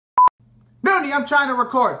Noonie, I'm trying to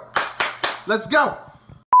record. Let's go.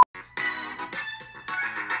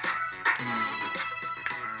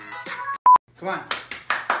 Come on.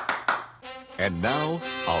 And now,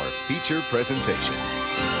 our feature presentation.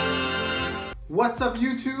 What's up,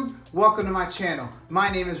 YouTube? Welcome to my channel. My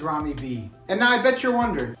name is Ramy B. And now I bet you're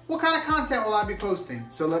wondering, what kind of content will I be posting?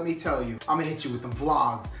 So let me tell you, I'm gonna hit you with them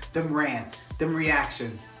vlogs, them rants, them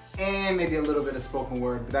reactions, and maybe a little bit of spoken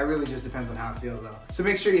word, but that really just depends on how I feel though. So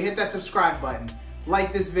make sure you hit that subscribe button,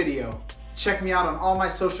 like this video, check me out on all my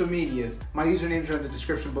social medias. My usernames are in the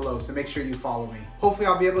description below, so make sure you follow me. Hopefully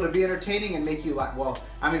I'll be able to be entertaining and make you laugh. Well,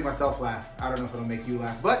 I make myself laugh. I don't know if it'll make you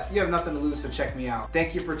laugh, but you have nothing to lose, so check me out.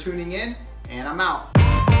 Thank you for tuning in, and I'm out.